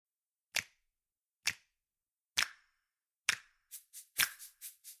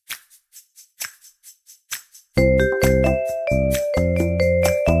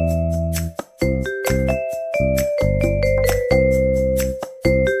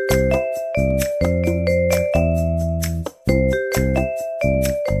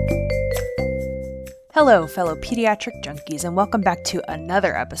Hello, fellow pediatric junkies, and welcome back to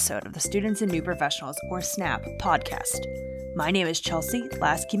another episode of the Students and New Professionals, or SNAP, podcast. My name is Chelsea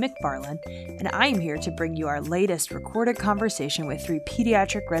Lasky McFarland, and I am here to bring you our latest recorded conversation with 3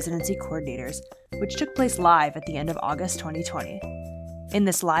 pediatric residency coordinators, which took place live at the end of August 2020. In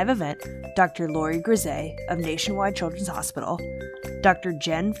this live event, Dr. Lori Grisey of Nationwide Children's Hospital, Dr.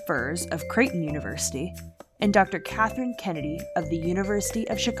 Jen Furs of Creighton University, and Dr. Catherine Kennedy of the University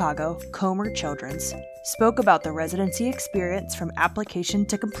of Chicago Comer Children's spoke about the residency experience from application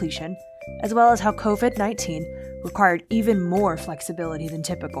to completion, as well as how COVID-19 required even more flexibility than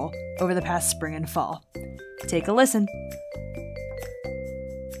typical over the past spring and fall. Take a listen.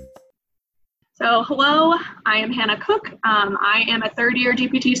 So hello, I am Hannah Cook. I am a third-year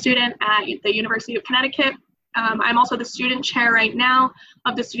GPT student at the University of Connecticut. I'm also the student chair right now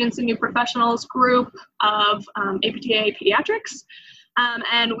of the Students and New Professionals group of APTA Pediatrics.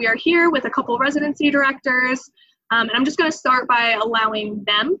 And we are here with a couple residency directors. And I'm just going to start by allowing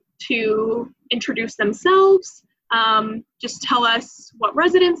them to introduce themselves, just tell us what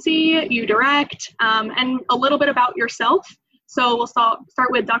residency you direct, and a little bit about yourself. So we'll start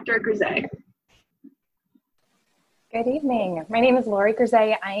with Dr. Grisey. Good evening. My name is Lori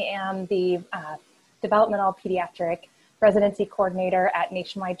Grisey. I am the Developmental Pediatric Residency Coordinator at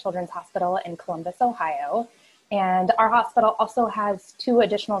Nationwide Children's Hospital in Columbus, Ohio. And our hospital also has 2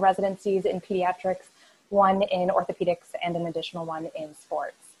 additional residencies in pediatrics, one in orthopedics and an additional one in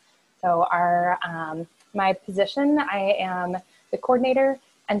sports. So my position, I am the coordinator.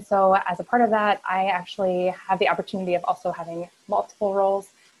 And so as a part of that, I actually have the opportunity of also having multiple roles.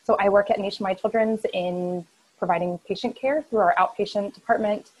 So I work at Nationwide Children's in providing patient care through our outpatient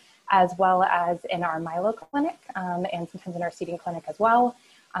department, as well as in our Milo clinic, and sometimes in our seating clinic as well.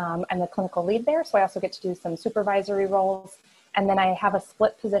 I'm the clinical lead there, so I also get to do some supervisory roles. And then I have a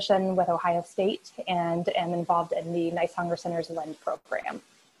split position with Ohio State and am involved in the Nice Hunger Center's LEND program.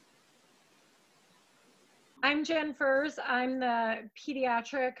 I'm Jen Furs. I'm the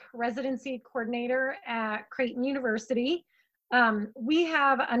pediatric residency coordinator at Creighton University. We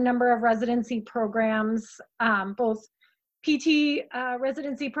have a number of residency programs, both PT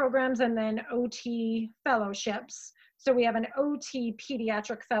residency programs and then OT fellowships. So we have an OT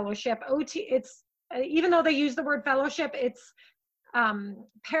pediatric fellowship. OT, it's even though they use the word fellowship, it's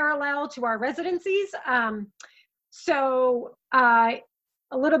parallel to our residencies. So a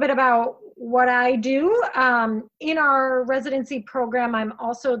little bit about what I do. In our residency program, I'm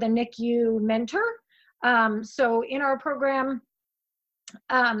also the NICU mentor. So in our program,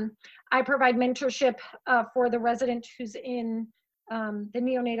 I provide mentorship for the resident who's in the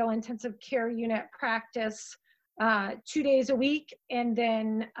neonatal intensive care unit practice 2 days a week. And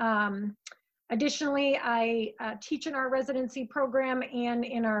then additionally, I teach in our residency program and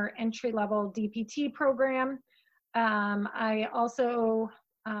in our entry-level DPT program. I also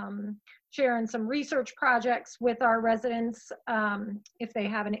share in some research projects with our residents if they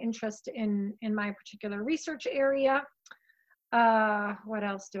have an interest in my particular research area. What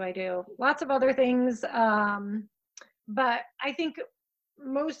else do I do? Lots of other things. But I think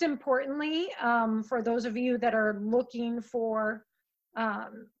most importantly, for those of you that are looking for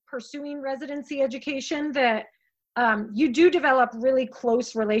pursuing residency education, that you do develop really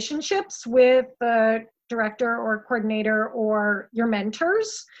close relationships with the director or coordinator or your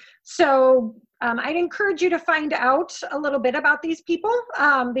mentors. So I'd encourage you to find out a little bit about these people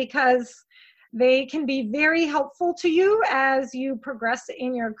because they can be very helpful to you as you progress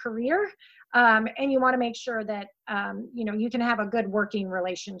in your career, and you want to make sure that you can have a good working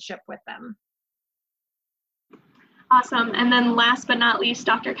relationship with them. Awesome. And then last but not least,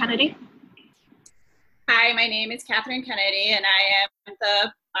 Dr. Kennedy. Hi, my name is Catherine Kennedy, and I am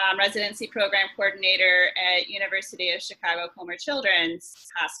the residency program coordinator at University of Chicago Comer Children's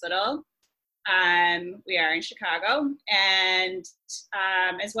Hospital. We are in Chicago, and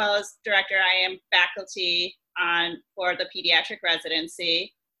as well as director, I am faculty for the pediatric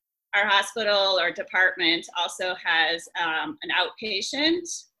residency. Our hospital or department also has an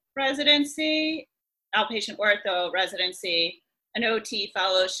outpatient residency, outpatient ortho residency, an OT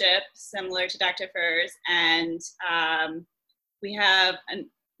fellowship similar to Dr. Furs, and we have a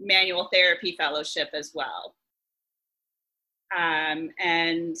manual therapy fellowship as well.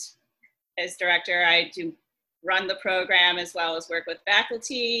 And as director, I do run the program as well as work with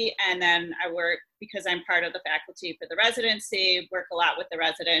faculty, and then I work, because I'm part of the faculty for the residency, work a lot with the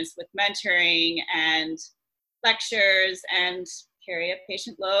residents with mentoring and lectures and carry a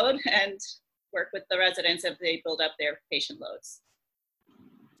patient load and work with the residents if they build up their patient loads.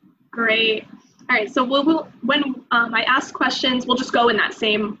 Great. All right, so when I ask questions, we'll just go in that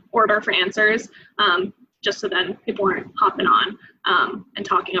same order for answers. just so then people aren't hopping on and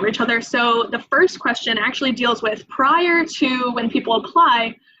talking over each other. So the first question actually deals with prior to when people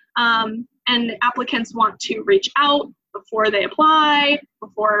apply and applicants want to reach out before they apply,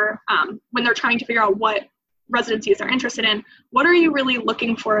 before when they're trying to figure out what residencies they're interested in. What are you really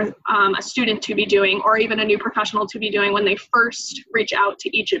looking for a student to be doing, or even a new professional to be doing, when they first reach out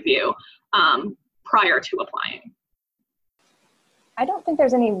to each of you prior to applying? I don't think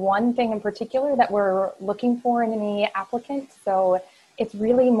there's any one thing in particular that we're looking for in any applicant. So it's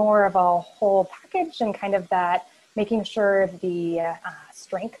really more of a whole package, and kind of that making sure the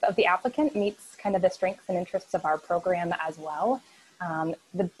strength of the applicant meets kind of the strengths and interests of our program as well.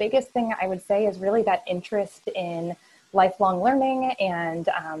 The biggest thing I would say is really that interest in lifelong learning and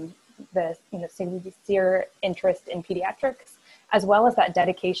the sincere interest in pediatrics, as well as that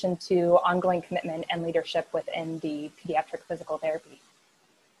dedication to ongoing commitment and leadership within the pediatric physical therapy.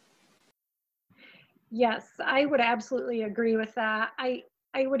 Yes, I would absolutely agree with that.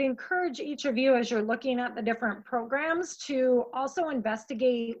 I would encourage each of you, as you're looking at the different programs, to also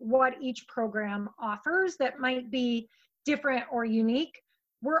investigate what each program offers that might be different or unique.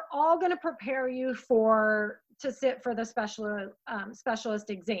 We're all going to prepare you to sit for the specialist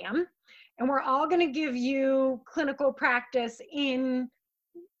exam, and we're all going to give you clinical practice in,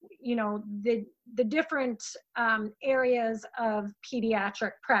 the different areas of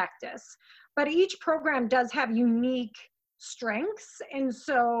pediatric practice. But each program does have unique strengths, and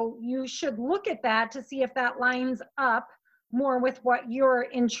so you should look at that to see if that lines up more with what your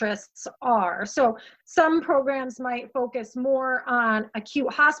interests are. So some programs might focus more on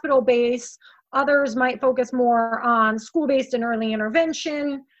acute hospital base, others might focus more on school-based and early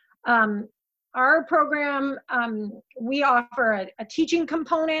intervention. Our program, we offer a teaching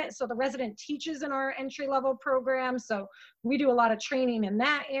component, so the resident teaches in our entry-level program, so we do a lot of training in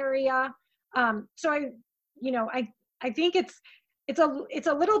that area. So I think it's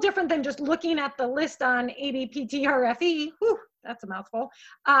a little different than just looking at the list on ABPTRFE, whew, that's a mouthful,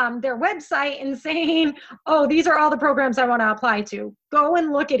 their website, and saying, oh, these are all the programs I want to apply to. Go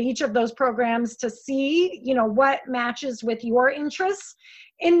and look at each of those programs to see, what matches with your interests,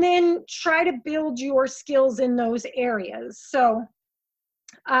 and then try to build your skills in those areas. So,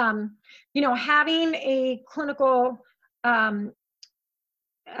 having a clinical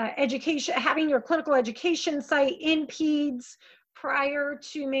education, having your clinical education site in PEDS prior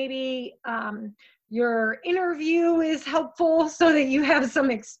to maybe your interview is helpful, so that you have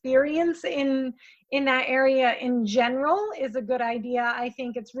some experience in that area in general is a good idea. I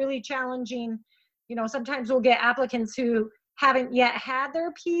think it's really challenging. Sometimes we'll get applicants who haven't yet had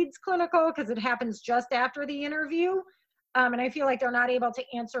their PEDS clinical because it happens just after the interview. And I feel like they're not able to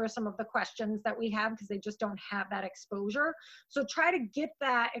answer some of the questions that we have because they just don't have that exposure. So try to get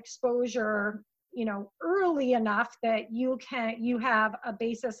that exposure, early enough that you have a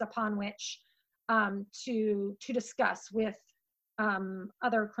basis upon which to discuss with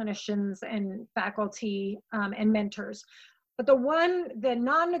other clinicians and faculty and mentors. But the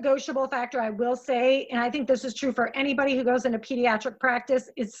non-negotiable factor I will say, and I think this is true for anybody who goes into pediatric practice,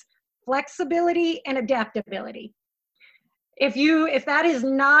 is flexibility and adaptability. If that is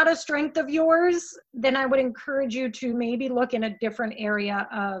not a strength of yours, then I would encourage you to maybe look in a different area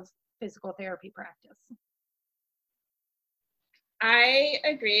of physical therapy practice. I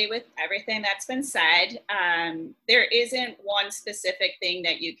agree with everything that's been said. There isn't one specific thing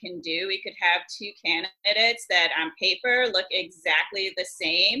that you can do. We could have two candidates that on paper look exactly the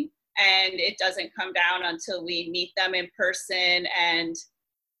same, and it doesn't come down until we meet them in person and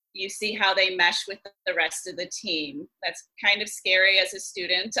you see how they mesh with the rest of the team. That's kind of scary as a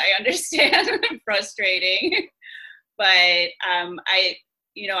student. I understand, frustrating, but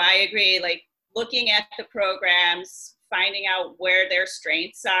I agree, like looking at the programs, finding out where their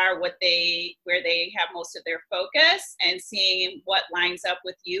strengths are, where they have most of their focus, and seeing what lines up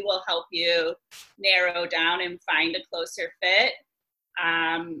with you will help you narrow down and find a closer fit.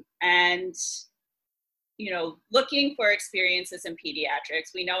 And looking for experiences in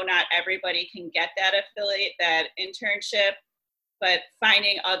pediatrics. We know not everybody can get that affiliate, that internship, but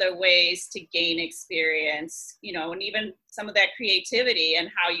finding other ways to gain experience, and even some of that creativity and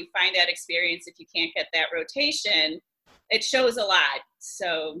how you find that experience if you can't get that rotation, it shows a lot.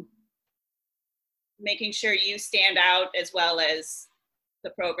 So making sure you stand out as well as the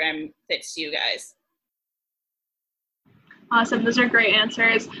program fits you guys. Awesome, those are great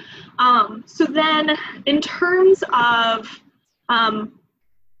answers. So then in terms of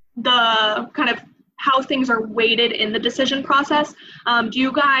the kind of how things are weighted in the decision process, do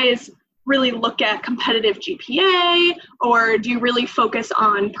you guys really look at competitive GPA, or do you really focus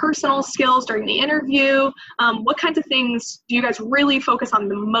on personal skills during the interview? What kinds of things do you guys really focus on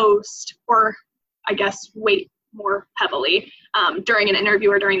the most, or I guess weight more heavily during an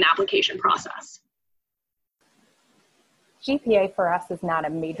interview or during the application process? GPA for us is not a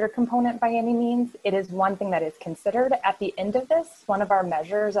major component by any means. It is one thing that is considered at the end of this. One of our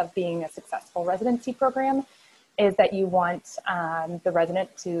measures of being a successful residency program is that you want the resident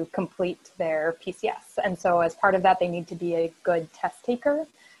to complete their PCS. And so as part of that, they need to be a good test taker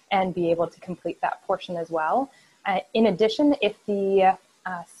and be able to complete that portion as well. In addition, if the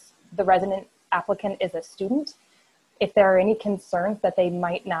resident applicant is a student, if there are any concerns that they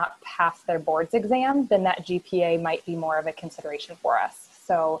might not pass their boards exam, then that GPA might be more of a consideration for us.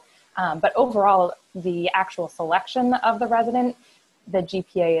 So, but overall, the actual selection of the resident, the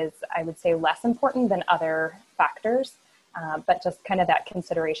GPA is, I would say, less important than other factors, but just kind of that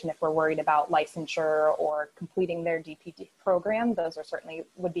consideration if we're worried about licensure or completing their DPT program, those are certainly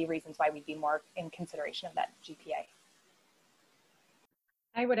would be reasons why we'd be more in consideration of that GPA.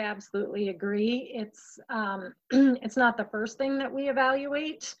 I would absolutely agree. It's it's not the first thing that we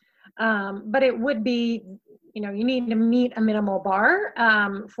evaluate, but it would be, you know, you need to meet a minimal bar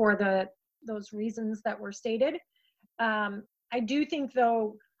for those reasons that were stated. I do think,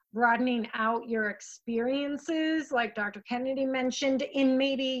 though, broadening out your experiences, like Dr. Kennedy mentioned, in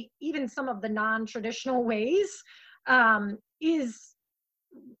maybe even some of the non-traditional ways, is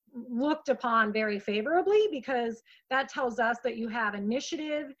looked upon very favorably, because that tells us that you have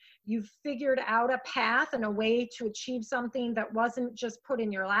initiative, you've figured out a path and a way to achieve something that wasn't just put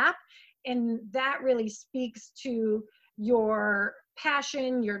in your lap. And that really speaks to your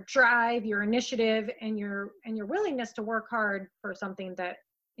passion, your drive, your initiative, and your willingness to work hard for something that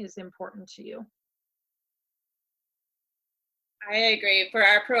is important to you. I agree. For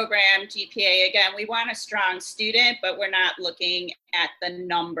our program, GPA, again, we want a strong student, but we're not looking at the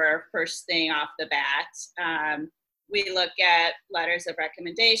number first thing off the bat. We look at letters of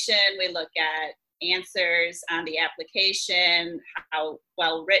recommendation, we look at answers on the application, how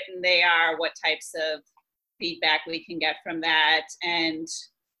well written they are, what types of feedback we can get from that. And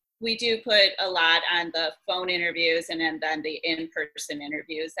we do put a lot on the phone interviews and then the in-person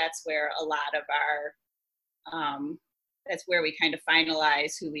interviews. That's where a lot of our, that's where we kind of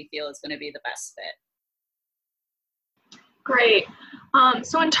finalize who we feel is going to be the best fit. Great.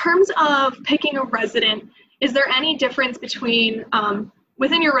 So in terms of picking a resident, is there any difference between,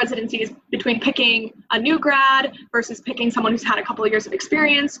 within your residencies, between picking a new grad versus picking someone who's had a couple of years of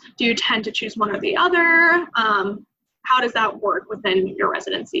experience? Do you tend to choose one or the other? How does that work within your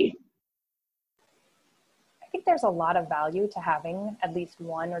residency? I think there's a lot of value to having at least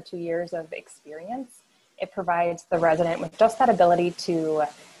 1 or 2 years of experience. It provides the resident with just that ability to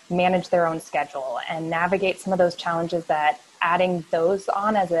manage their own schedule and navigate some of those challenges that adding those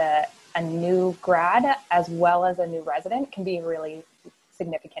on as a new grad as well as a new resident can be a really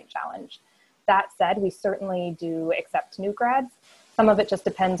significant challenge. That said, we certainly do accept new grads. Some of it just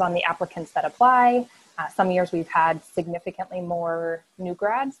depends on the applicants that apply. Some years we've had significantly more new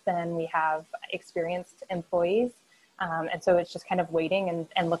grads than we have experienced employees. And so it's just kind of waiting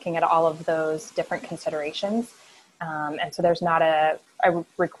and looking at all of those different considerations. And so there's not a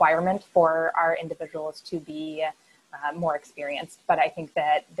requirement for our individuals to be more experienced, but I think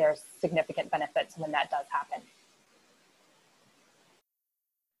that there's significant benefits when that does happen.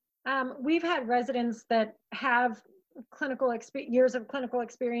 We've had residents that have years of clinical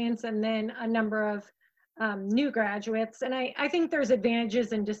experience and then a number of new graduates. And I think there's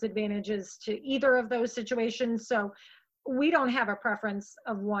advantages and disadvantages to either of those situations. So we don't have a preference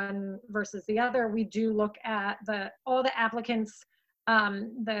of one versus the other. We do look at all the applicants,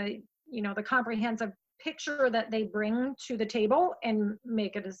 the comprehensive picture that they bring to the table and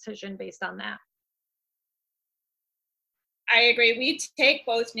make a decision based on that. I agree. We take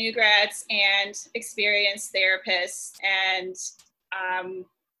both new grads and experienced therapists, and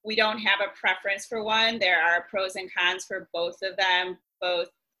we don't have a preference for one. There are pros and cons for both of them, both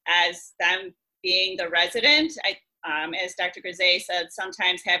as them being the resident. As Dr. Grisey said,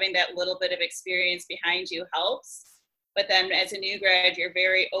 sometimes having that little bit of experience behind you helps. But then as a new grad, you're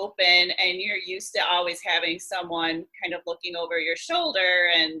very open and you're used to always having someone kind of looking over your shoulder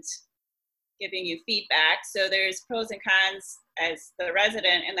and giving you feedback. So there's pros and cons as the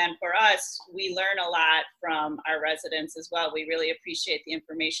resident. And then for us, we learn a lot from our residents as well. We really appreciate the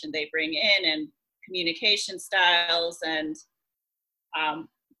information they bring in and communication styles and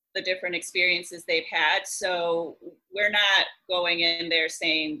the different experiences they've had. So we're not going in there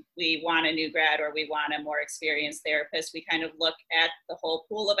saying we want a new grad or we want a more experienced therapist. We kind of look at the whole whole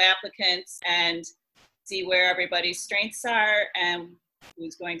pool of applicants and see where everybody's strengths are and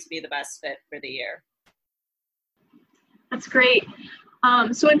who's going to be the best fit for the year. That's great.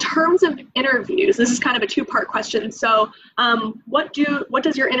 So in terms of interviews, this is kind of a two-part question. So what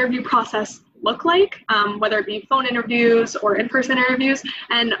does your interview process look like, whether it be phone interviews or in-person interviews?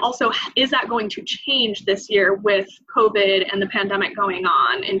 And also, is that going to change this year with COVID and the pandemic going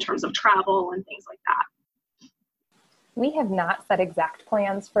on in terms of travel and things like that? We have not set exact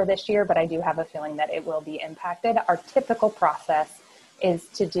plans for this year, but I do have a feeling that it will be impacted. Our typical process is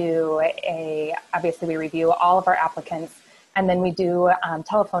to do obviously we review all of our applicants, and then we do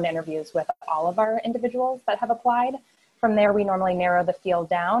telephone interviews with all of our individuals that have applied. From there, we normally narrow the field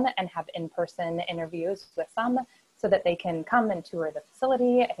down and have in-person interviews with some so that they can come and tour the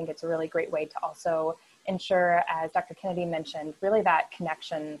facility. I think it's a really great way to also ensure, as Dr. Kennedy mentioned, really that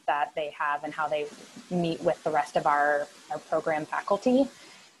connection that they have and how they meet with the rest of our program faculty.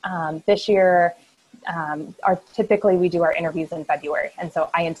 This year, typically we do our interviews in February. And so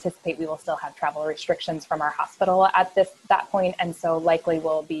I anticipate we will still have travel restrictions from our hospital at that point. And so likely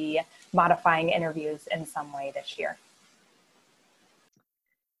we'll be modifying interviews in some way this year.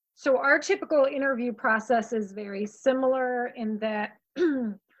 So our typical interview process is very similar in that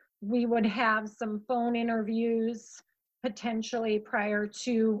we would have some phone interviews potentially prior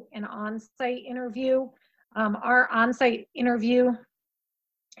to an on-site interview. Our on-site interview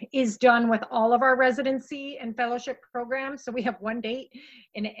is done with all of our residency and fellowship programs. So we have one date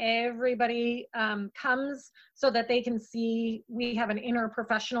and everybody comes so that they can see we have an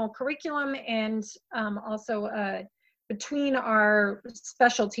interprofessional curriculum, and also between our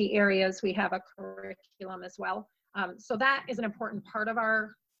specialty areas, we have a curriculum as well. So that is an important part of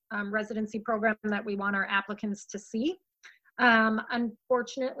our residency program that we want our applicants to see.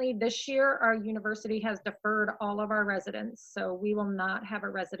 Unfortunately, this year, our university has deferred all of our residents, so we will not have a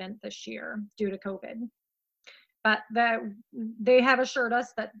resident this year due to COVID. But they have assured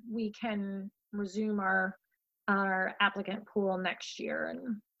us that we can resume our applicant pool next year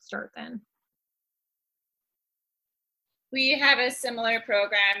and start then. We have a similar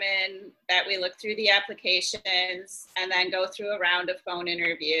program in that we look through the applications and then go through a round of phone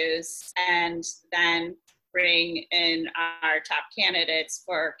interviews and then bring in our top candidates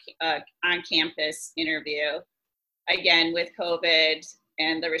for on-campus interview. Again, with COVID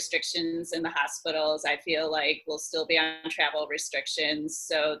and the restrictions in the hospitals, I feel like we'll still be on travel restrictions.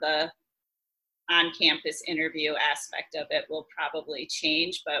 So the on-campus interview aspect of it will probably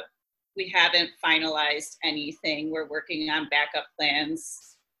change, but we haven't finalized anything. We're working on backup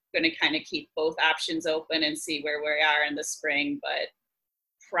plans. Going to kind of keep both options open and see where we are in the spring, but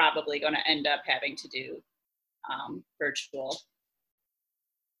probably going to end up having to do virtual.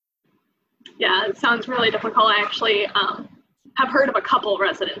 Yeah, it sounds really difficult. I actually have heard of a couple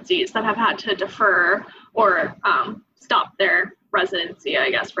residencies that have had to defer or stop their residency, I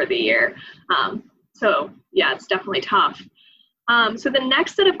guess, for the year. So yeah, it's definitely tough. So the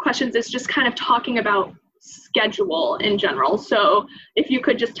next set of questions is just kind of talking about schedule in general. So if you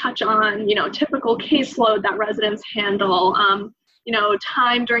could just touch on, typical caseload that residents handle,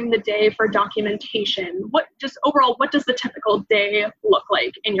 time during the day for documentation. What does the typical day look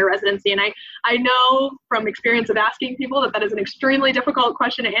like in your residency? And I know from experience of asking people that is an extremely difficult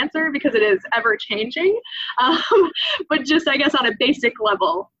question to answer because it is ever changing. But just, I guess, on a basic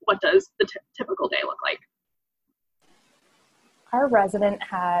level, what does the typical day look like? Our resident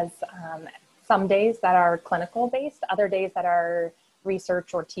has some days that are clinical based, other days that are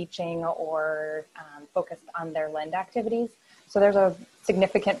research or teaching or focused on their LEND activities. So there's a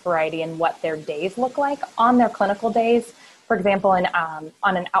significant variety in what their days look like. On their clinical days, for example, on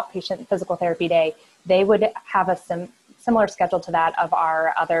an outpatient physical therapy day, they would have a similar schedule to that of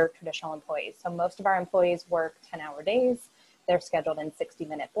our other traditional employees. So most of our employees work 10-hour days. They're scheduled in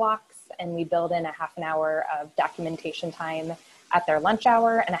 60-minute blocks, and we build in a half an hour of documentation time at their lunch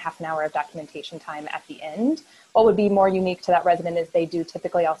hour and a half an hour of documentation time at the end. What would be more unique to that resident is they do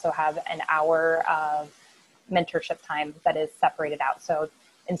typically also have an hour of mentorship time that is separated out. So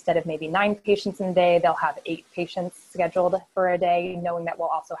instead of maybe 9 patients in a day, they'll have 8 patients scheduled for a day, knowing that we'll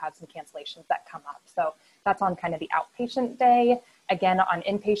also have some cancellations that come up. So that's on kind of the outpatient day. Again, on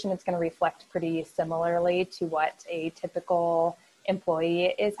inpatient, it's going to reflect pretty similarly to what a typical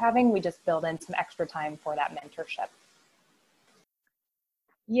employee is having. We just build in some extra time for that mentorship.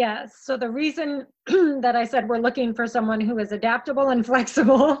 Yes, so the reason that I said we're looking for someone who is adaptable and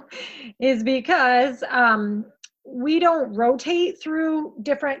flexible is because we don't rotate through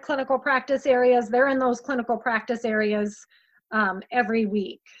different clinical practice areas. They're in those clinical practice areas every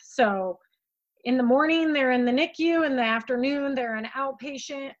week. So In the morning, they're in the NICU. In the afternoon, they're an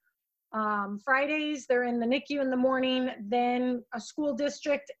outpatient. Fridays, they're in the NICU in the morning, then a school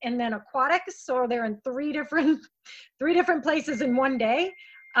district, and then aquatics. So they're in three different places in one day.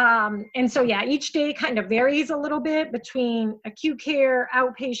 And so, yeah, each day kind of varies a little bit between acute care,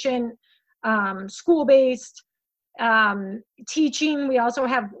 outpatient, school-based, teaching. We also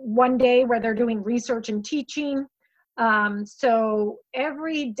have one day where they're doing research and teaching. So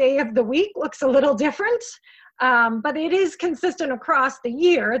every day of the week looks a little different. But it is consistent across the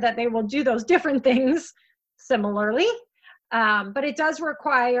year that they will do those different things similarly. But it does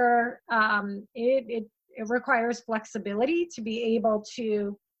require, it requires flexibility to be able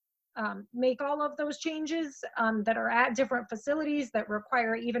to make all of those changes that are at different facilities that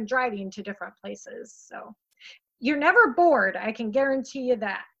require even driving to different places. So you're never bored, I can guarantee you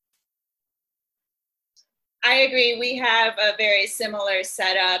that. I agree. We have a very similar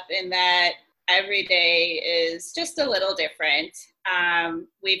setup in that every day is just a little different.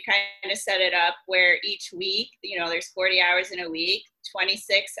 We've kind of set it up where each week, there's 40 hours in a week,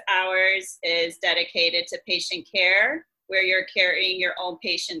 26 hours is dedicated to patient care, where you're carrying your own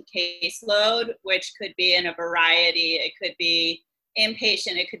patient caseload, which could be in a variety. It could be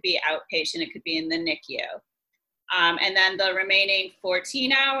inpatient, it could be outpatient, it could be in the NICU. And then the remaining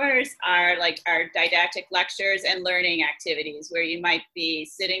 14 hours are like our didactic lectures and learning activities, where you might be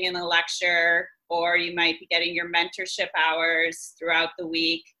sitting in a lecture or you might be getting your mentorship hours throughout the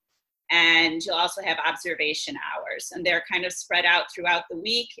week. And you'll also have observation hours, and they're kind of spread out throughout the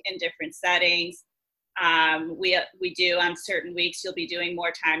week in different settings. We do on certain weeks, you'll be doing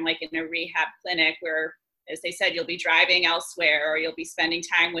more time like in a rehab clinic where, as they said, you'll be driving elsewhere, or you'll be spending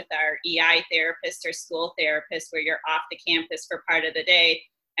time with our EI therapist or school therapist where you're off the campus for part of the day,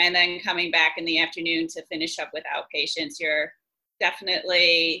 and then coming back in the afternoon to finish up with outpatients. You're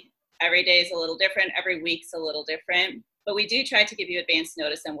definitely, every day is a little different, every week's a little different, but we do try to give you advance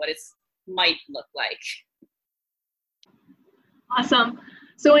notice on what it might look like. Awesome.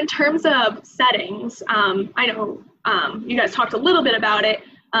 So in terms of settings, I know you guys talked a little bit about it,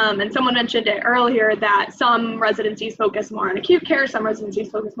 and someone mentioned it earlier that some residencies focus more on acute care, some residencies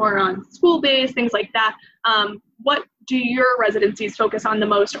focus more on school-based, things like that. What do your residencies focus on the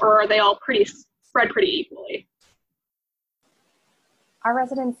most, or are they all spread pretty equally? Our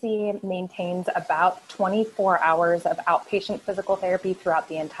residency maintains about 24 hours of outpatient physical therapy throughout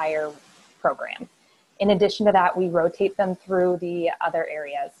the entire program. In addition to that, we rotate them through the other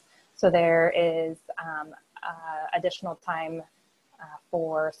areas. So there is additional time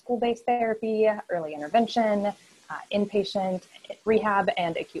for school-based therapy, early intervention, inpatient, rehab,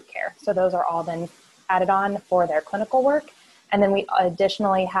 and acute care. So those are all then added on for their clinical work. And then we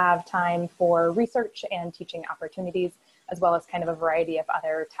additionally have time for research and teaching opportunities, as well as kind of a variety of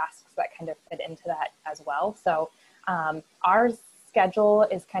other tasks that kind of fit into that as well. So our schedule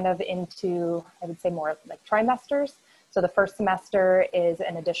is kind of into, I would say, more like trimesters. So the first semester is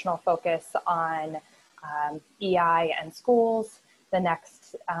an additional focus on EI and schools. The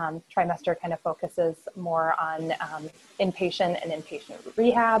next trimester kind of focuses more on inpatient and inpatient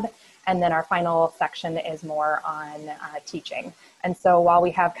rehab. And then our final section is more on teaching. And so while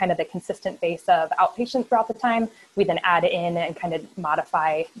we have kind of the consistent base of outpatient throughout the time, we then add in and kind of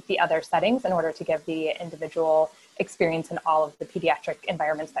modify the other settings in order to give the individual experience in all of the pediatric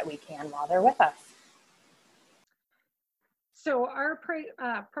environments that we can while they're with us. So our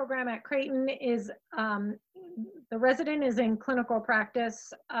program at Creighton is, the resident is in clinical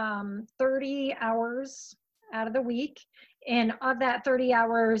practice 30 hours out of the week. And of that 30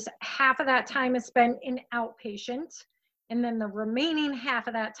 hours, half of that time is spent in outpatient. And then the remaining half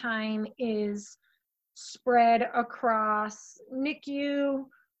of that time is spread across NICU,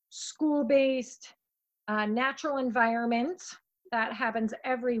 school-based, natural environment. That happens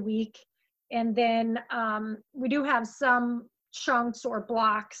every week. And then we do have some chunks or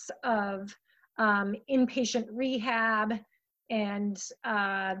blocks of inpatient rehab, and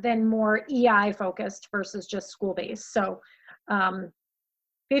then more EI focused versus just school-based. So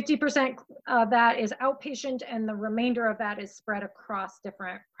 50% of that is outpatient, and the remainder of that is spread across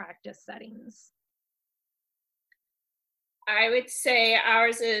different practice settings. I would say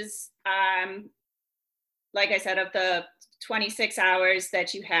ours is, like I said, of the 26 hours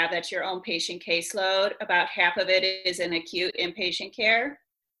that you have, that's your own patient caseload, about half of it is in acute inpatient care,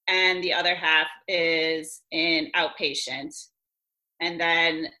 and the other half is in outpatient. And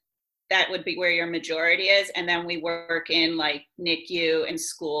then that would be where your majority is. And then we work in like NICU and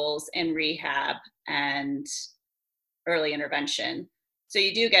schools and rehab and early intervention. So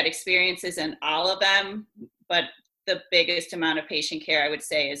you do get experiences in all of them, but the biggest amount of patient care, I would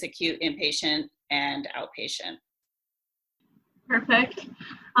say, is acute inpatient and outpatient. Perfect.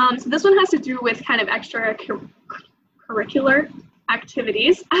 So this one has to do with kind of extracurricular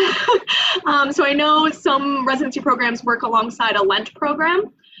activities. So I know some residency programs work alongside a Lent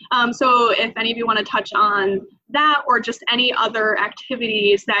program. So if any of you want to touch on that, or just any other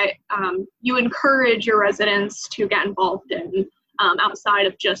activities that you encourage your residents to get involved in outside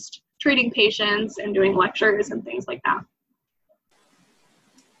of just treating patients and doing lectures and things like that.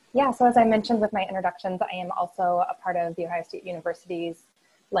 Yeah, so as I mentioned with my introductions, I am also a part of the Ohio State University's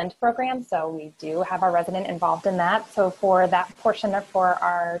Lent program. So we do have our resident involved in that. So for that portion for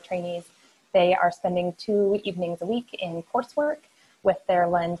our trainees, they are spending 2 evenings a week in coursework with their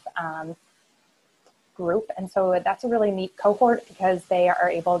Lent group. And so that's a really neat cohort because they are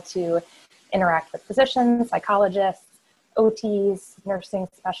able to interact with physicians, psychologists, OTs, nursing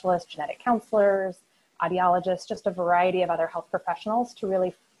specialists, genetic counselors, audiologists, just a variety of other health professionals to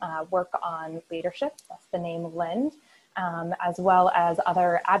really work on leadership, that's the name LEND, as well as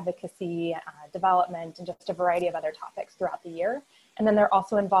other advocacy, development, and just a variety of other topics throughout the year. And then they're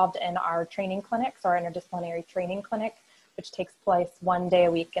also involved in our training clinics, our interdisciplinary training clinic, which takes place 1 day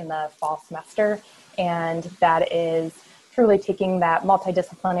a week in the fall semester. And that is truly taking that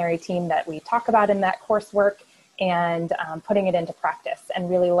multidisciplinary team that we talk about in that coursework and putting it into practice and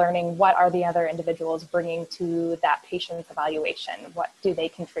really learning what are the other individuals bringing to that patient's evaluation. What do they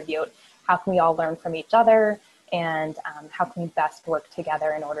contribute? How can we all learn from each other? And how can we best work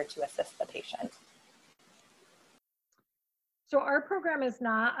together in order to assist the patient? So our program is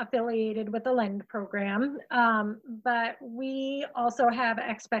not affiliated with the LEND program, but we also have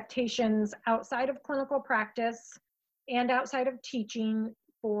expectations outside of clinical practice and outside of teaching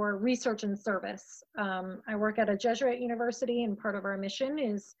for research and service. I work at a Jesuit university, and part of our mission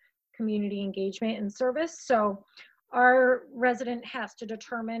is community engagement and service. So our resident has to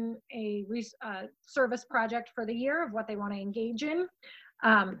determine a service project for the year of what they want to engage in.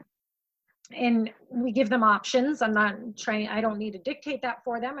 And we give them options. I don't need to dictate that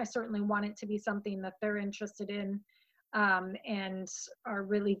for them. I certainly want it to be something that they're interested in and are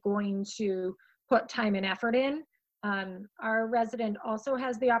really going to put time and effort in. Our resident also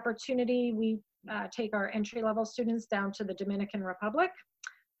has the opportunity, we take our entry-level students down to the Dominican Republic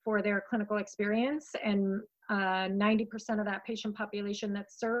for their clinical experience, and 90% of that patient population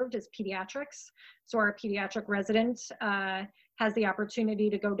that's served is pediatrics. So our pediatric resident has the opportunity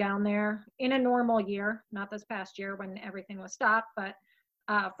to go down there in a normal year, not this past year when everything was stopped, but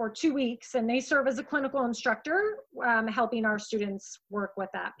for 2 weeks, and they serve as a clinical instructor, helping our students work with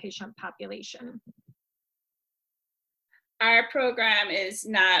that patient population. Our program is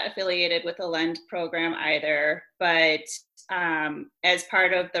not affiliated with the LEND program either, but as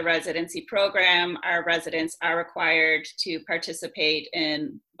part of the residency program, our residents are required to participate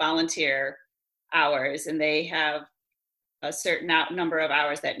in volunteer hours, and they have a certain number of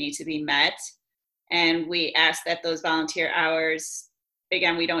hours that need to be met. And we ask that those volunteer hours,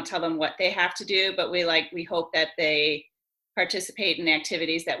 again, we don't tell them what they have to do, but we hope that they participate in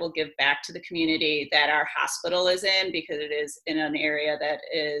activities that will give back to the community that our hospital is in, because it is in an area that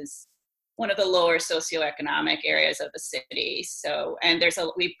is one of the lower socioeconomic areas of the city. So, and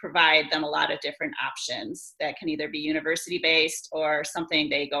we provide them a lot of different options that can either be university-based or something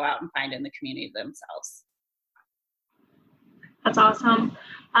they go out and find in the community themselves. That's awesome.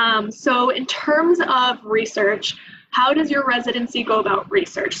 So in terms of research, how does your residency go about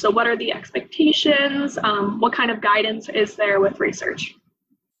research? So what are the expectations? What kind of guidance is there with research?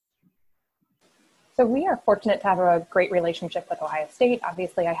 So we are fortunate to have a great relationship with Ohio State.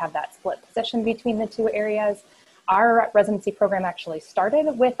 Obviously, I have that split position between the two areas. Our residency program actually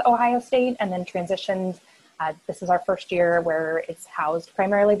started with Ohio State and then transitioned. This is our first year where it's housed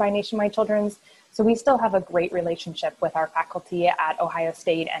primarily by Nationwide Children's. So we still have a great relationship with our faculty at Ohio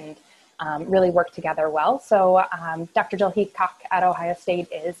State and really work together well. So Dr. Jill Heacock at Ohio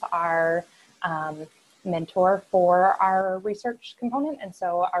State is our mentor for our research component. And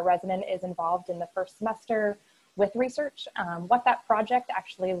so our resident is involved in the first semester with research. What that project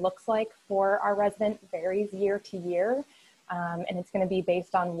actually looks like for our resident varies year to year. And it's going to be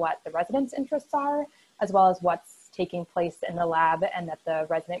based on what the resident's interests are, as well as what's taking place in the lab and that the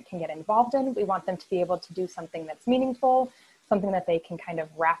resident can get involved in. We want them to be able to do something that's meaningful, something that they can kind of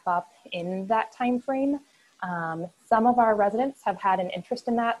wrap up in that time frame. Some of our residents have had an interest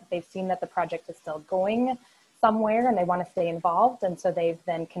in that. They've seen that the project is still going somewhere and they want to stay involved. And so they've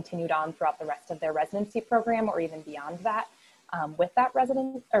then continued on throughout the rest of their residency program or even beyond that with that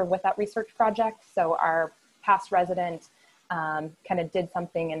resident or with that research project. So our past resident kind of did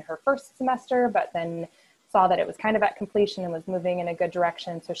something in her first semester, but then saw that it was kind of at completion and was moving in a good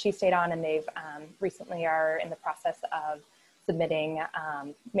direction. So she stayed on, and they've recently are in the process of submitting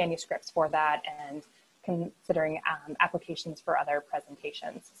manuscripts for that and considering applications for other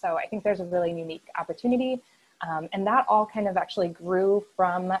presentations. So I think there's a really unique opportunity. And that all kind of actually grew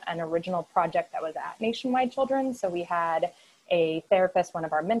from an original project that was at Nationwide Children's. So we had a therapist, one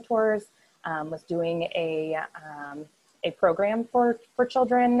of our mentors, was doing a program for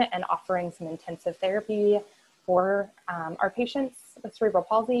children and offering some intensive therapy for our patients with cerebral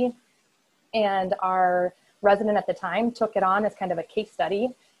palsy. And our resident at the time took it on as kind of a case study.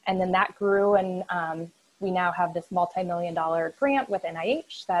 And then that grew, and we now have this multi-million-dollar grant with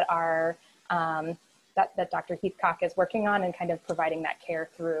NIH that that Dr. Heathcock is working on, and kind of providing that care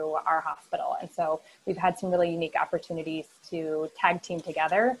through our hospital. And so we've had some really unique opportunities to tag team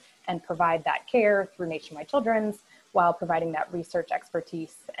together and provide that care through Nationwide Children's while providing that research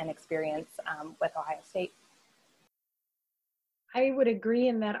expertise and experience with Ohio State. I would agree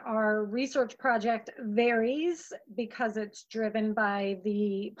in that our research project varies because it's driven by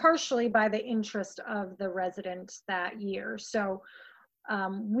partially by the interest of the resident that year. So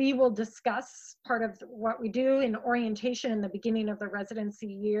we will discuss part of what we do in orientation in the beginning of the residency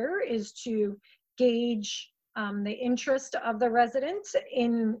year is to gauge the interest of the residents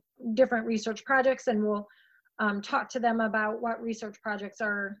in different research projects, and we'll talk to them about what research projects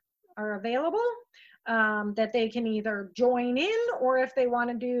are available, that they can either join in, or if they want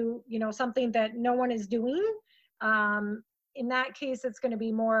to do something that no one is doing. In that case, it's going to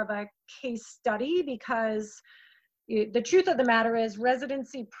be more of a case study, because the truth of the matter is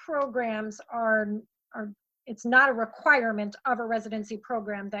residency programs it's not a requirement of a residency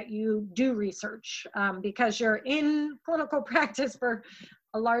program that you do research, because you're in clinical practice for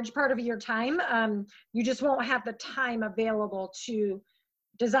a large part of your time. You just won't have the time available to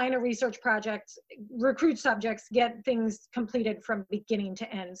design a research project, recruit subjects, get things completed from beginning to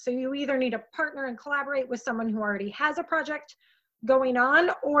end. So you either need to partner and collaborate with someone who already has a project going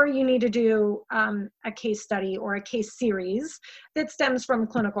on, or you need to do a case study or a case series that stems from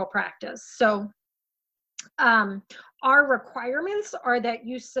clinical practice. So our requirements are that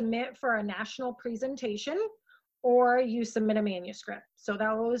you submit for a national presentation or you submit a manuscript. So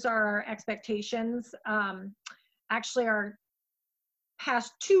those are our expectations. Actually, our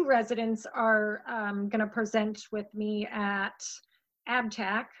past two residents are going to present with me at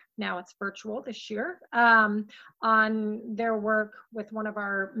ABTAC, now it's virtual this year, on their work with one of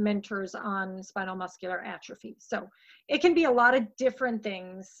our mentors on spinal muscular atrophy. So it can be a lot of different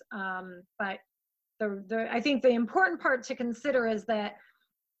things, but I think the important part to consider is that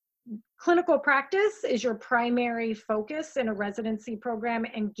clinical practice is your primary focus in a residency program,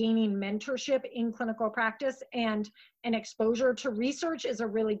 and gaining mentorship in clinical practice and an exposure to research is a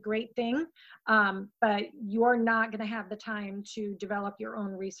really great thing, but you're not going to have the time to develop your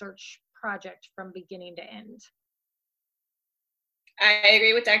own research project from beginning to end. I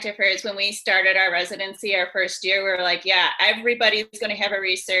agree with Dr. Furze. When we started our residency, our first year, we were like, yeah, everybody's going to have a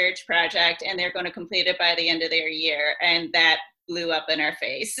research project and they're going to complete it by the end of their year. And that blew up in our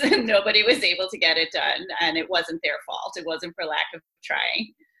face. Nobody was able to get it done, and it wasn't their fault. It wasn't for lack of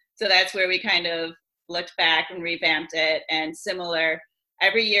trying. So that's where we kind of looked back and revamped it. And similar,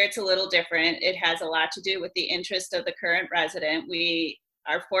 every year it's a little different. It has a lot to do with the interest of the current resident. We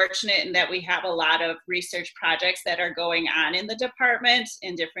are fortunate in that we have a lot of research projects that are going on in the department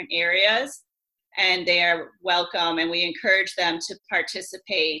in different areas, and they are welcome, and we encourage them to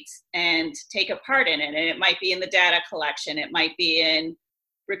participate and take a part in it. And it might be in the data collection, it might be in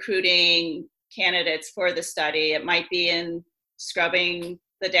recruiting candidates for the study, it might be in scrubbing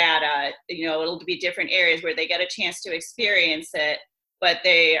the data. It'll be different areas where they get a chance to experience it, but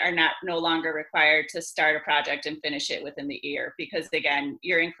they are no longer required to start a project and finish it within the year, because again,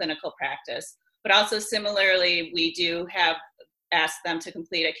 you're in clinical practice. But also similarly, we do have asked them to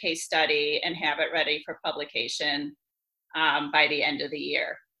complete a case study and have it ready for publication by the end of the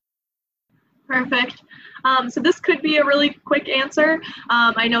year. Perfect. So this could be a really quick answer.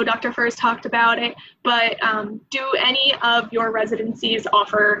 I know Dr. Furze talked about it, but do any of your residencies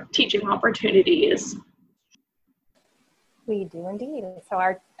offer teaching opportunities? We do indeed. So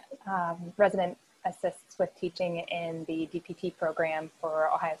our resident assists with teaching in the DPT program for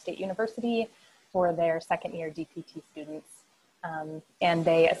Ohio State University for their second year DPT students. And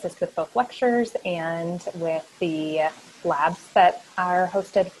they assist with both lectures and with the labs that are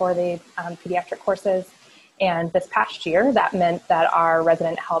hosted for the pediatric courses. And this past year, that meant that our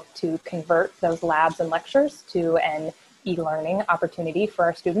resident helped to convert those labs and lectures to an e-learning opportunity for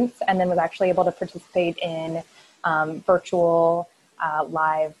our students, and then was actually able to participate in virtual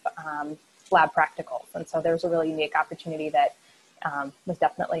live lab practicals. And so there's a really unique opportunity that was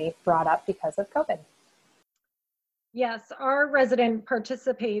definitely brought up because of COVID. Yes, our resident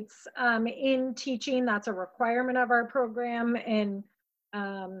participates in teaching. That's a requirement of our program, and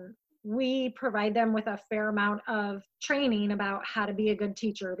we provide them with a fair amount of training about how to be a good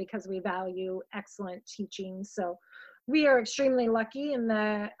teacher because we value excellent teaching. So we are extremely lucky in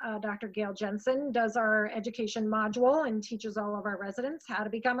that Dr. Gail Jensen does our education module and teaches all of our residents how to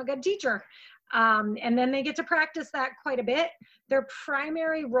become a good teacher. And then they get to practice that quite a bit. Their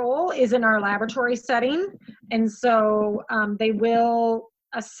primary role is in our laboratory setting. And so they will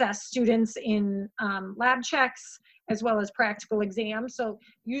assess students in lab checks as well as practical exams. So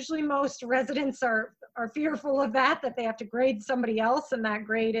usually most residents are fearful of that they have to grade somebody else, and that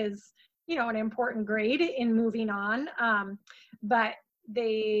grade is, you know, an important grade in moving on. But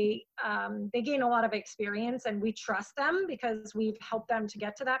they gain a lot of experience, and we trust them because we've helped them to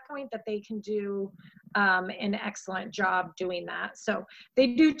get to that point that they can do an excellent job doing that. So they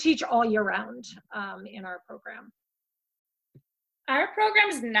do teach all year round in our program. Our program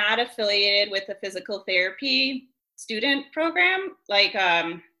is not affiliated with the physical therapy student program, like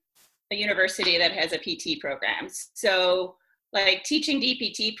a university that has a PT program. So like teaching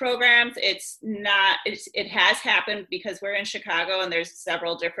DPT programs, it has happened because we're in Chicago and there's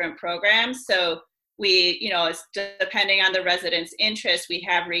several different programs. So we, you know, it's depending on the residents' interest, we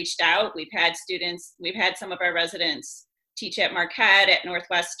have reached out. We've had some of our residents teach at Marquette, at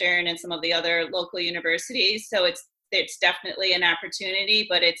Northwestern, and some of the other local universities. So it's definitely an opportunity,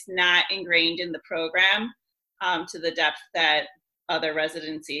 but it's not ingrained in the program to the depth that other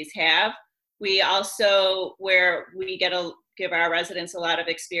residencies have. We also, where we give our residents a lot of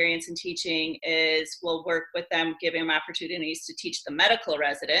experience in teaching is we'll work with them, giving them opportunities to teach the medical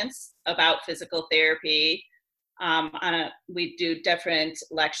residents about physical therapy. We do different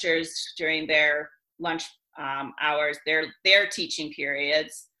lectures during their lunch hours, their teaching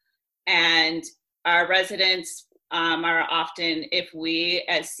periods. And our residents are often, if we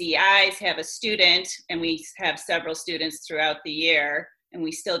as CIs have a student, and we have several students throughout the year, and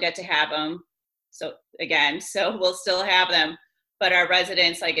we still get to have them, so we'll still have them. But our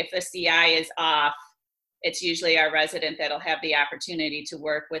residents, like if the CI is off, it's usually our resident that'll have the opportunity to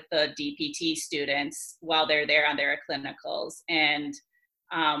work with the DPT students while they're there on their clinicals. And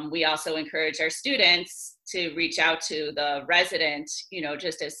we also encourage our students to reach out to the resident, you know,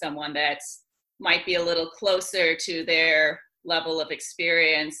 just as someone that's might be a little closer to their level of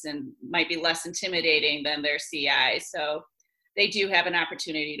experience and might be less intimidating than their CI. So they do have an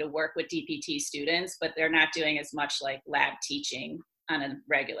opportunity to work with DPT students, but they're not doing as much like lab teaching on a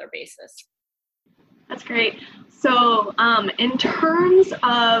regular basis. That's great. So in terms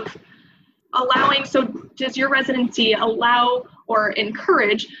of does your residency allow or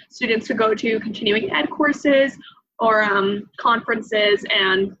encourage students to go to continuing ed courses or conferences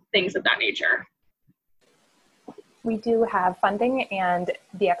and things of that nature? We do have funding and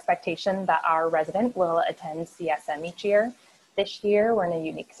the expectation that our resident will attend CSM each year. This year, we're in a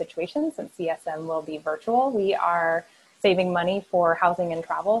unique situation since CSM will be virtual. We are saving money for housing and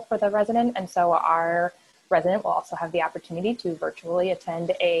travel for the resident, and so our resident will also have the opportunity to virtually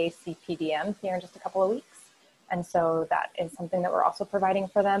attend a CPDM here in just a couple of weeks. And so that is something that we're also providing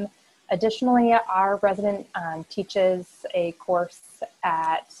for them. Additionally, our resident teaches a course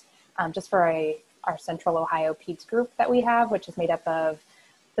at, just for our Central Ohio PEDS group that we have, which is made up of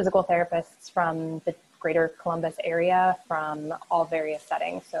physical therapists from the greater Columbus area from all various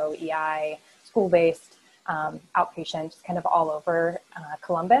settings. So EI, school-based, outpatient, just kind of all over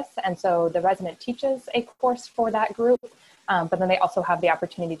Columbus. And so the resident teaches a course for that group, but then they also have the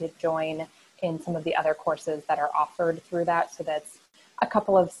opportunity to join in some of the other courses that are offered through that. So that's a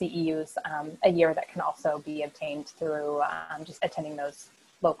couple of CEUs a year that can also be obtained through just attending those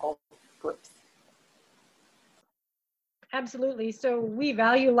local groups. Absolutely. So we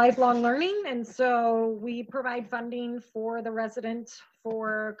value lifelong learning, and so we provide funding for the resident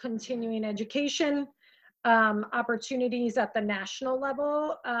for continuing education, opportunities at the national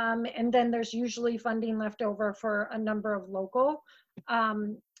level, and then there's usually funding left over for a number of local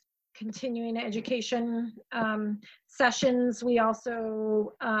continuing education sessions. We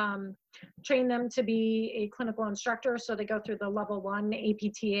also train them to be a clinical instructor, so they go through the level 1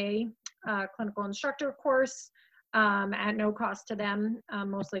 APTA clinical instructor course. At no cost to them,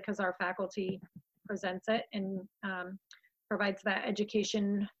 mostly because our faculty presents it and provides that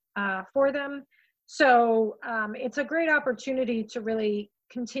education for them. So it's a great opportunity to really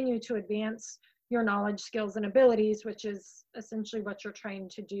continue to advance your knowledge, skills, and abilities, which is essentially what you're trying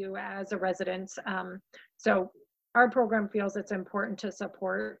to do as a resident. So our program feels it's important to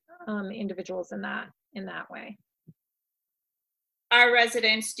support individuals in that way. Our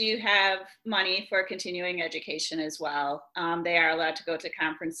residents do have money for continuing education as well. They are allowed to go to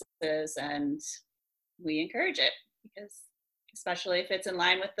conferences, and we encourage it, because especially if it's in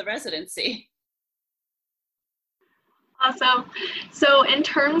line with the residency. Awesome. So in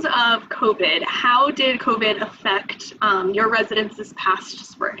terms of COVID, how did COVID affect your residents this past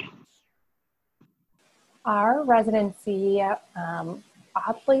spring? Our residency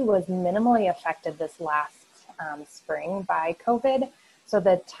oddly was minimally affected this last spring by COVID. So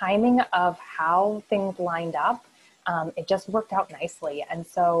the timing of how things lined up, it just worked out nicely. And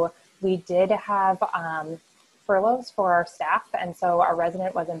so we did have furloughs for our staff, and so our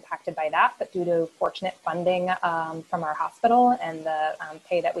resident was impacted by that, but due to fortunate funding from our hospital and the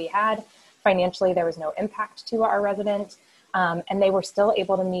pay that we had, financially there was no impact to our resident, and they were still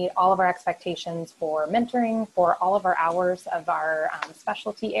able to meet all of our expectations for mentoring, for all of our hours of our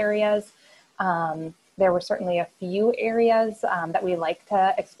specialty areas. There were certainly a few areas that we like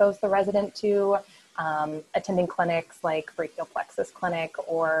to expose the resident to, attending clinics like brachial plexus clinic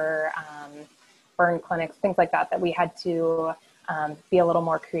or burn clinics, things like that, that we had to be a little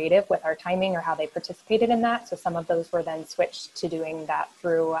more creative with our timing or how they participated in that. So some of those were then switched to doing that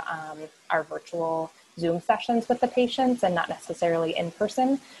through our virtual Zoom sessions with the patients and not necessarily in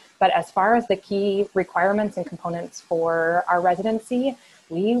person. But as far as the key requirements and components for our residency,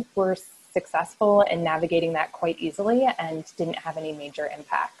 we were successful in navigating that quite easily and didn't have any major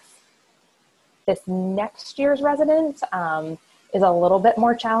impacts. This next year's resident is a little bit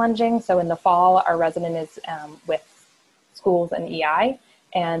more challenging. So in the fall, our resident is with schools and EI,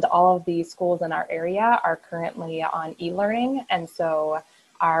 and all of the schools in our area are currently on e-learning. And so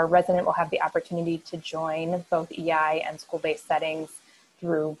our resident will have the opportunity to join both EI and school-based settings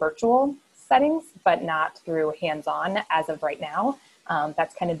through virtual settings, but not through hands-on as of right now.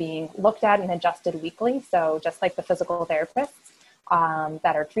 That's kind of being looked at and adjusted weekly. So just like the physical therapists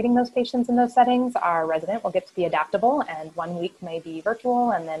that are treating those patients in those settings, our resident will get to be adaptable, and 1 week may be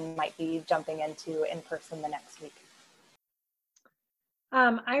virtual and then might be jumping into in-person the next week.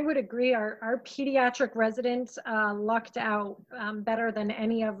 I would agree. Our pediatric residents lucked out better than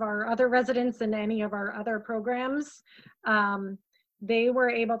any of our other residents and any of our other programs. They were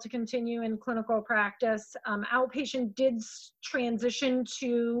able to continue in clinical practice. Outpatient did transition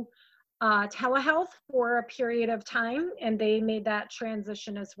to telehealth for a period of time, and they made that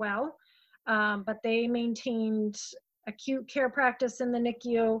transition as well. But they maintained acute care practice in the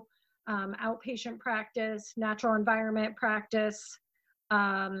NICU, outpatient practice, natural environment practice.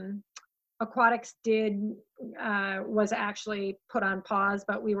 Aquatics was actually put on pause,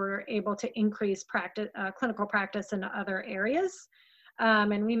 but we were able to increase clinical practice in other areas.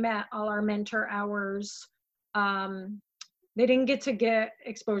 And we met all our mentor hours. They didn't get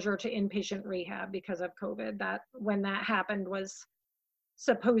exposure to inpatient rehab because of COVID. When that happened was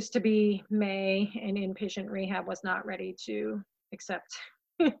supposed to be May, and inpatient rehab was not ready to accept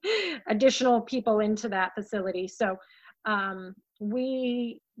additional people into that facility. So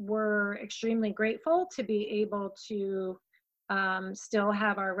we were extremely grateful to be able to still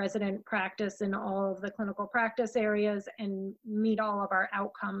have our resident practice in all of the clinical practice areas and meet all of our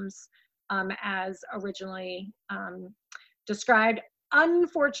outcomes as originally described.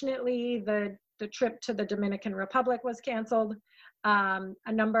 Unfortunately, the trip to the Dominican Republic was canceled.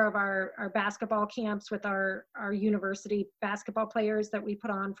 A number of our basketball camps with our university basketball players that we put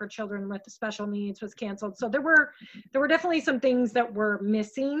on for children with special needs was canceled. So there were definitely some things that were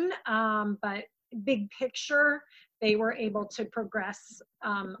missing, but big picture, they were able to progress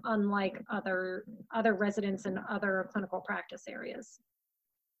unlike other residents in other clinical practice areas.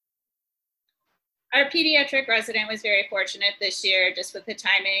 Our pediatric resident was very fortunate this year, just with the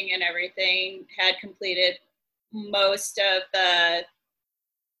timing and everything, had completed most of the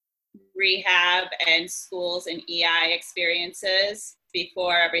rehab and schools and EI experiences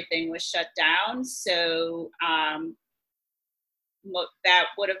before everything was shut down. So that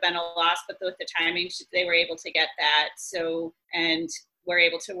would have been a loss, but with the timing, they were able to get that. So, and were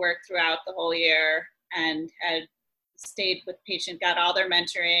able to work throughout the whole year and had stayed with patient, got all their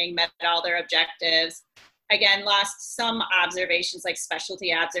mentoring, met all their objectives. Again, lost some observations, like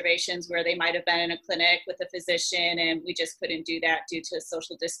specialty observations, where they might have been in a clinic with a physician and we just couldn't do that due to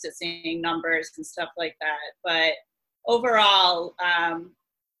social distancing numbers and stuff like that. But overall,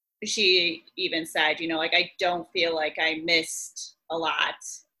 she even said, like, I don't feel like I missed a lot.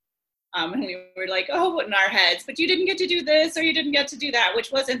 And we were like, oh, in our heads, but you didn't get to do this or you didn't get to do that, which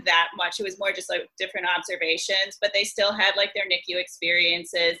wasn't that much. It was more just like different observations, but they still had like their NICU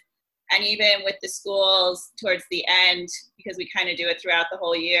experiences. And even with the schools towards the end, because we kind of do it throughout the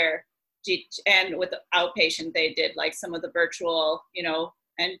whole year, and with the outpatient, they did like some of the virtual,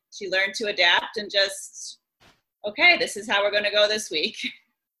 and she learned to adapt and just, okay, this is how we're going to go this week.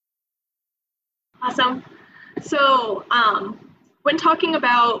 Awesome. So when talking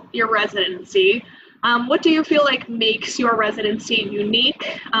about your residency, what do you feel like makes your residency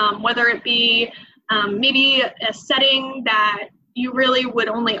unique? Whether it be maybe a setting that you really would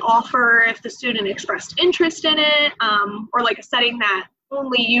only offer if the student expressed interest in it, or like a setting that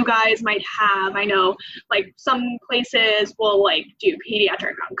only you guys might have. I know like some places will like do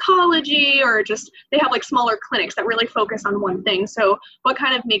pediatric oncology, or just they have like smaller clinics that really focus on one thing. So what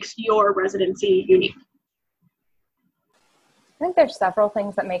kind of makes your residency unique? I think there's several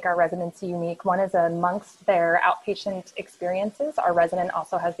things that make our residency unique. One is amongst their outpatient experiences, our resident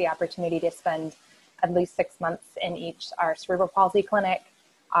also has the opportunity to spend at least 6 months in each our cerebral palsy clinic,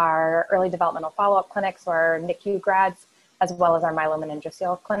 our early developmental follow-up clinics, or our NICU grads, as well as our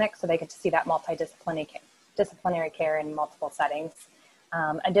myelomeningocele clinic, so they get to see that multidisciplinary care in multiple settings.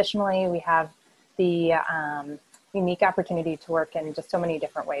 Additionally, we have the unique opportunity to work in just so many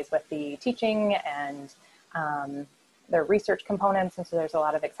different ways with the teaching and their research components, and so there's a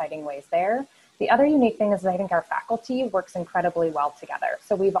lot of exciting ways there. The other unique thing is I think our faculty works incredibly well together.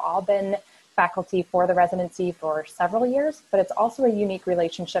 So we've all been faculty for the residency for several years, but it's also a unique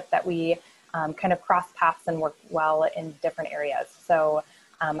relationship that we kind of cross paths and work well in different areas. So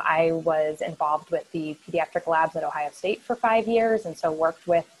I was involved with the pediatric labs at Ohio State for 5 years, and so worked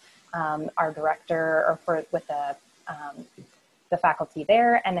with our director with the faculty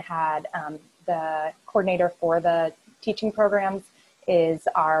there, and had the coordinator for the teaching programs is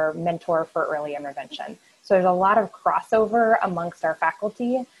our mentor for early intervention. So there's a lot of crossover amongst our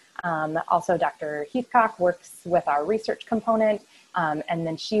faculty. Also, Dr. Heathcock works with our research component, and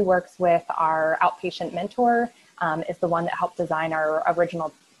then she works with our outpatient mentor, is the one that helped design our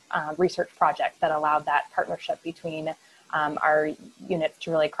original research project that allowed that partnership between our units to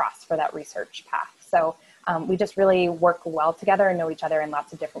really cross for that research path. So we just really work well together and know each other in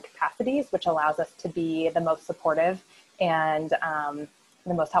lots of different capacities, which allows us to be the most supportive and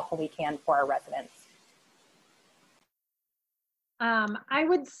the most helpful we can for our residents. I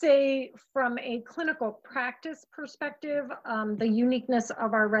would say from a clinical practice perspective, the uniqueness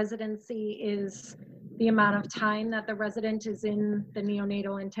of our residency is the amount of time that the resident is in the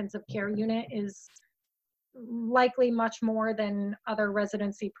neonatal intensive care unit is likely much more than other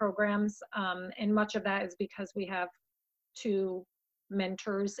residency programs. And much of that is because we have 2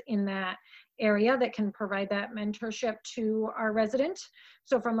 mentors in that area that can provide that mentorship to our resident.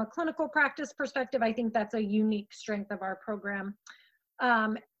 So from a clinical practice perspective, I think that's a unique strength of our program.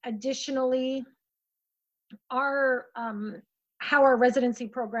 Additionally, how our residency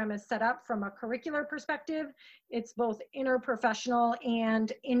program is set up from a curricular perspective, it's both interprofessional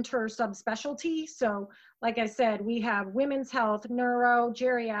and inter-subspecialty. So like I said, we have women's health, neuro,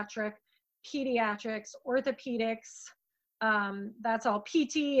 geriatric, pediatrics, orthopedics, that's all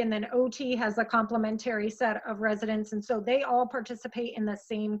PT, and then OT has a complementary set of residents, and so they all participate in the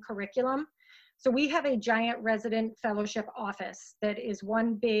same curriculum. So we have a giant resident fellowship office that is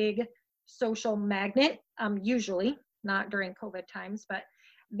one big social magnet, usually, not during COVID times, but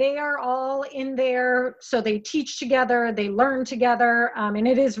they are all in there. So they teach together, they learn together, and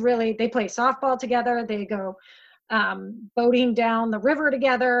it is really, they play softball together, they go boating down the river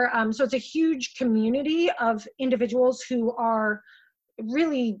together. So it's a huge community of individuals who are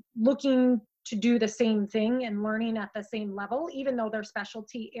really looking to do the same thing and learning at the same level, even though their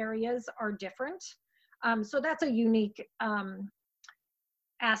specialty areas are different. So that's a unique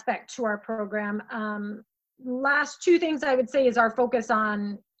aspect to our program. Last 2 things I would say is our focus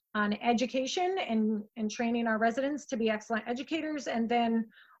on education and training our residents to be excellent educators, and then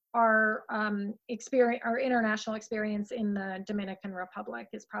our international experience in the Dominican Republic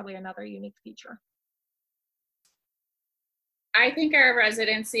is probably another unique feature. I think our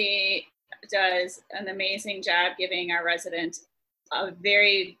residency does an amazing job giving our residents a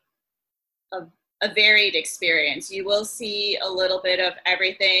varied experience. You will see a little bit of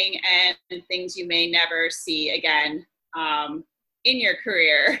everything and things you may never see again in your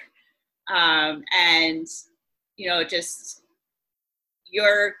career. And, just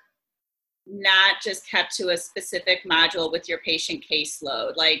you're not just kept to a specific module with your patient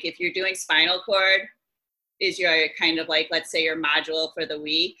caseload. Like if you're doing spinal cord is your kind of like, let's say your module for the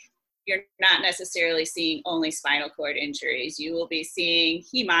week, you're not necessarily seeing only spinal cord injuries. You will be seeing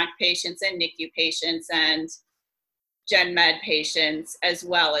HEMONC patients and NICU patients and gen med patients as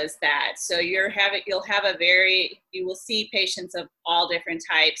well as that. So you will see patients of all different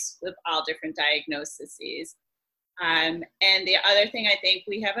types with all different diagnoses. And the other thing, I think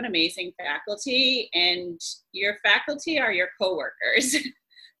we have an amazing faculty, and your faculty are your coworkers.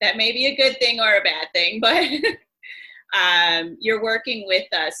 That may be a good thing or a bad thing, but you're working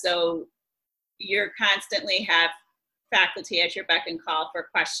with us. So you're constantly have faculty at your beck and call for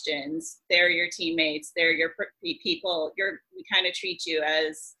questions. They're your teammates. They're your people. We kind of treat you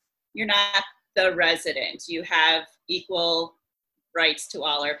as, you're not the resident. You have equal rights to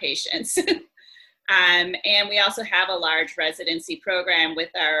all our patients. And we also have a large residency program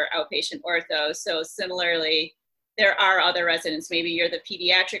with our outpatient ortho. So similarly, there are other residents. Maybe you're the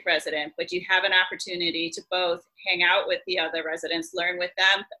pediatric resident, but you have an opportunity to both hang out with the other residents, learn with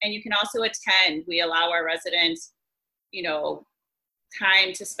them, and you can also attend. We allow our residents,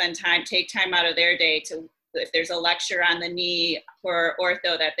 time to spend time, take time out of their day to, if there's a lecture on the knee for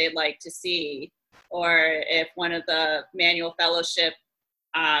ortho that they'd like to see, or if one of the manual fellowship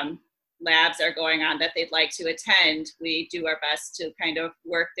labs are going on that they'd like to attend, we do our best to kind of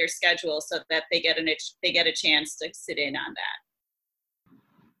work their schedule so that they get a chance to sit in on that.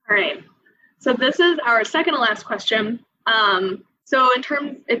 All right. So this is our second to last question. So it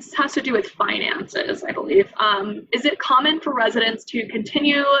has to do with finances, I believe. Is it common for residents to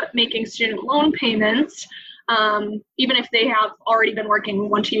continue making student loan payments, even if they have already been working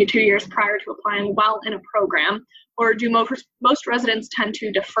 1 to 2 years prior to applying while in a program? Or do most residents tend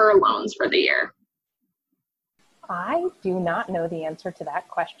to defer loans for the year? I do not know the answer to that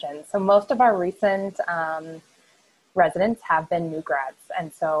question. So most of our recent residents have been new grads.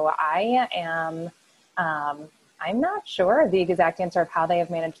 And so I'm not sure the exact answer of how they have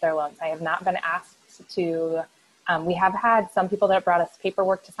managed their loans. I have not been asked to, we have had some people that have brought us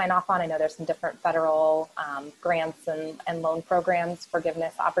paperwork to sign off on. I know there's some different federal grants and loan programs,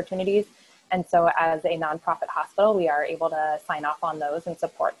 forgiveness opportunities. And so as a nonprofit hospital, we are able to sign off on those and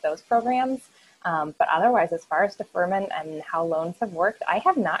support those programs. But otherwise, as far as deferment and how loans have worked, I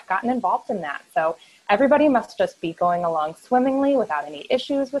have not gotten involved in that. So everybody must just be going along swimmingly without any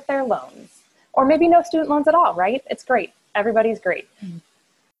issues with their loans. Or maybe no student loans at all, right? It's great. Everybody's great.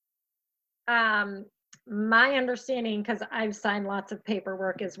 My understanding, because I've signed lots of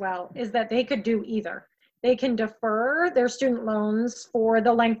paperwork as well, is that they could do either. They can defer their student loans for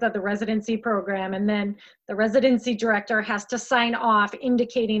the length of the residency program, and then the residency director has to sign off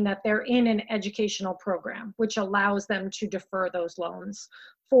indicating that they're in an educational program, which allows them to defer those loans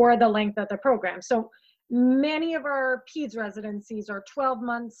for the length of the program. So many of our PEDS residencies are 12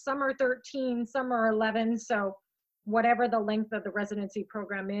 months, some are 13, some are 11. So whatever the length of the residency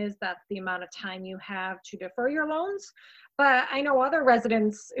program is, that's the amount of time you have to defer your loans. But I know other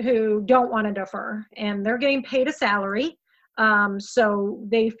residents who don't want to defer, and they're getting paid a salary. So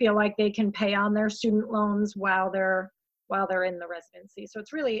they feel like they can pay on their student loans while they're in the residency. So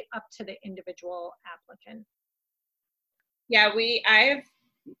it's really up to the individual applicant. Yeah, I've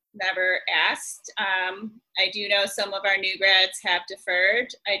never asked. I do know some of our new grads have deferred.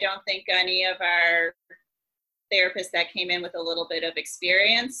 I don't think any of our therapists that came in with a little bit of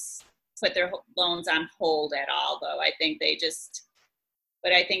experience put their loans on hold at all, though. I think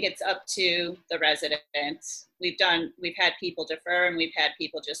but I think it's up to the resident. We've had people defer, and we've had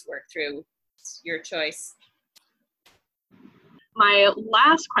people just work through. It's your choice. My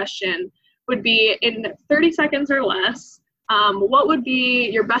last question would be, in 30 seconds or less, what would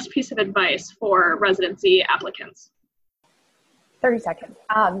be your best piece of advice for residency applicants? 30 seconds.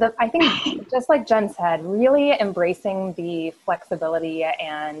 I think, just like Jen said, really embracing the flexibility,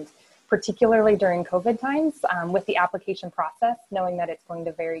 and particularly during COVID times with the application process, knowing that it's going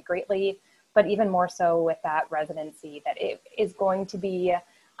to vary greatly, but even more so with that residency, that it is going to be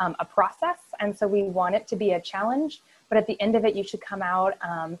a process. And so we want it to be a challenge, but at the end of it, you should come out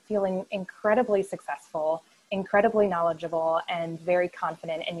feeling incredibly successful, incredibly knowledgeable, and very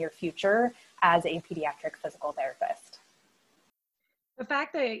confident in your future as a pediatric physical therapist. The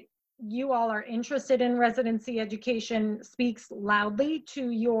fact that you all are interested in residency education speaks loudly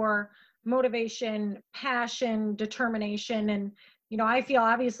to your motivation, passion, determination. And, I feel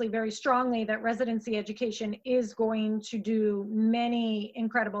obviously very strongly that residency education is going to do many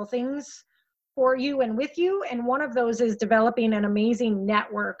incredible things for you and with you. And one of those is developing an amazing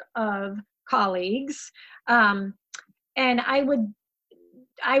network of colleagues. And I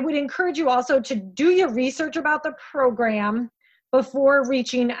would encourage you also to do your research about the program before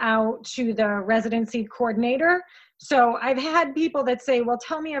reaching out to the residency coordinator. So I've had people that say, well,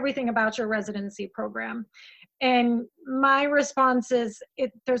 tell me everything about your residency program. And my response is,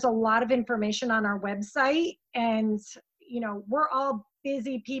 there's a lot of information on our website, and we're all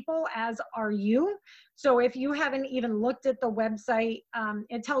busy people, as are you. So if you haven't even looked at the website,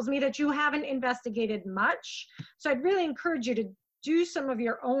 it tells me that you haven't investigated much. So I'd really encourage you to do some of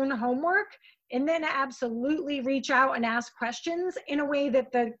your own homework, and then absolutely reach out and ask questions in a way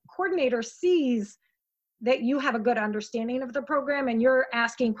that the coordinator sees that you have a good understanding of the program and you're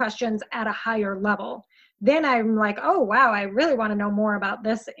asking questions at a higher level. Then I'm like, oh, wow, I really want to know more about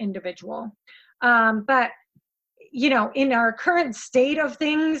this individual. But, in our current state of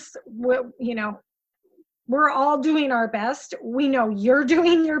things, we're all doing our best. We know you're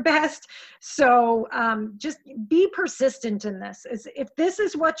doing your best. So just be persistent in this. If this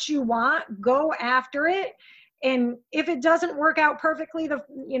is what you want, go after it. And if it doesn't work out perfectly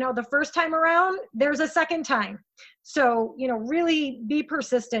the first time around, there's a second time. So, really be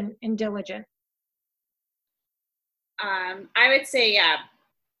persistent and diligent. I would say,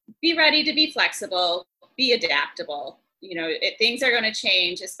 be ready to be flexible, be adaptable. Things are going to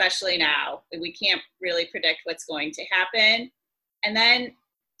change, especially now. We can't really predict what's going to happen. And then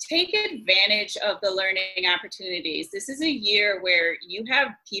take advantage of the learning opportunities. This is a year where you have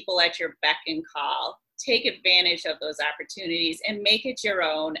people at your beck and call. Take advantage of those opportunities and make it your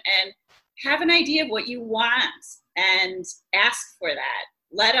own, and have an idea of what you want and ask for that.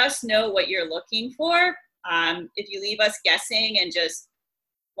 Let us know what you're looking for. If you leave us guessing and just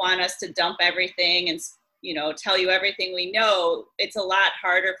want us to dump everything and tell you everything we know, it's a lot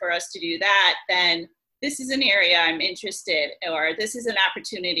harder for us to do that than this is an area I'm interested, or this is an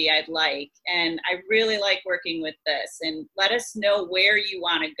opportunity I'd like, and I really like working with this, and let us know where you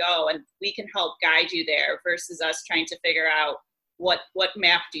want to go and we can help guide you there, versus us trying to figure out what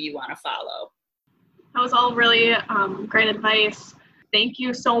map do you want to follow. That was all really great advice. Thank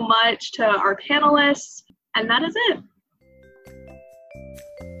you so much to our panelists, and that is it.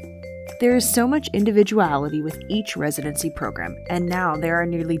 There is so much individuality with each residency program, and now there are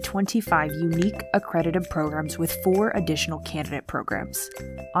nearly 25 unique accredited programs with 4 additional candidate programs.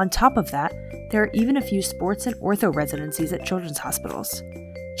 On top of that, there are even a few sports and ortho residencies at children's hospitals.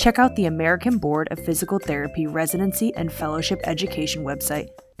 Check out the American Board of Physical Therapy Residency and Fellowship Education website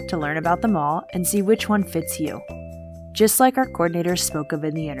to learn about them all and see which one fits you. Just like our coordinators spoke of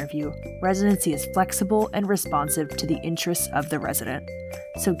in the interview, residency is flexible and responsive to the interests of the resident.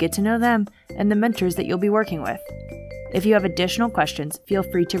 So get to know them and the mentors that you'll be working with. If you have additional questions, feel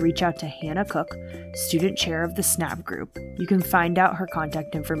free to reach out to Hannah Cook, student chair of the SNAP group. You can find out her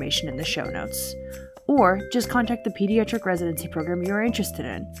contact information in the show notes. Or just contact the pediatric residency program you're interested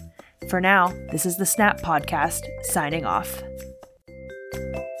in. For now, this is the SNAP podcast, signing off.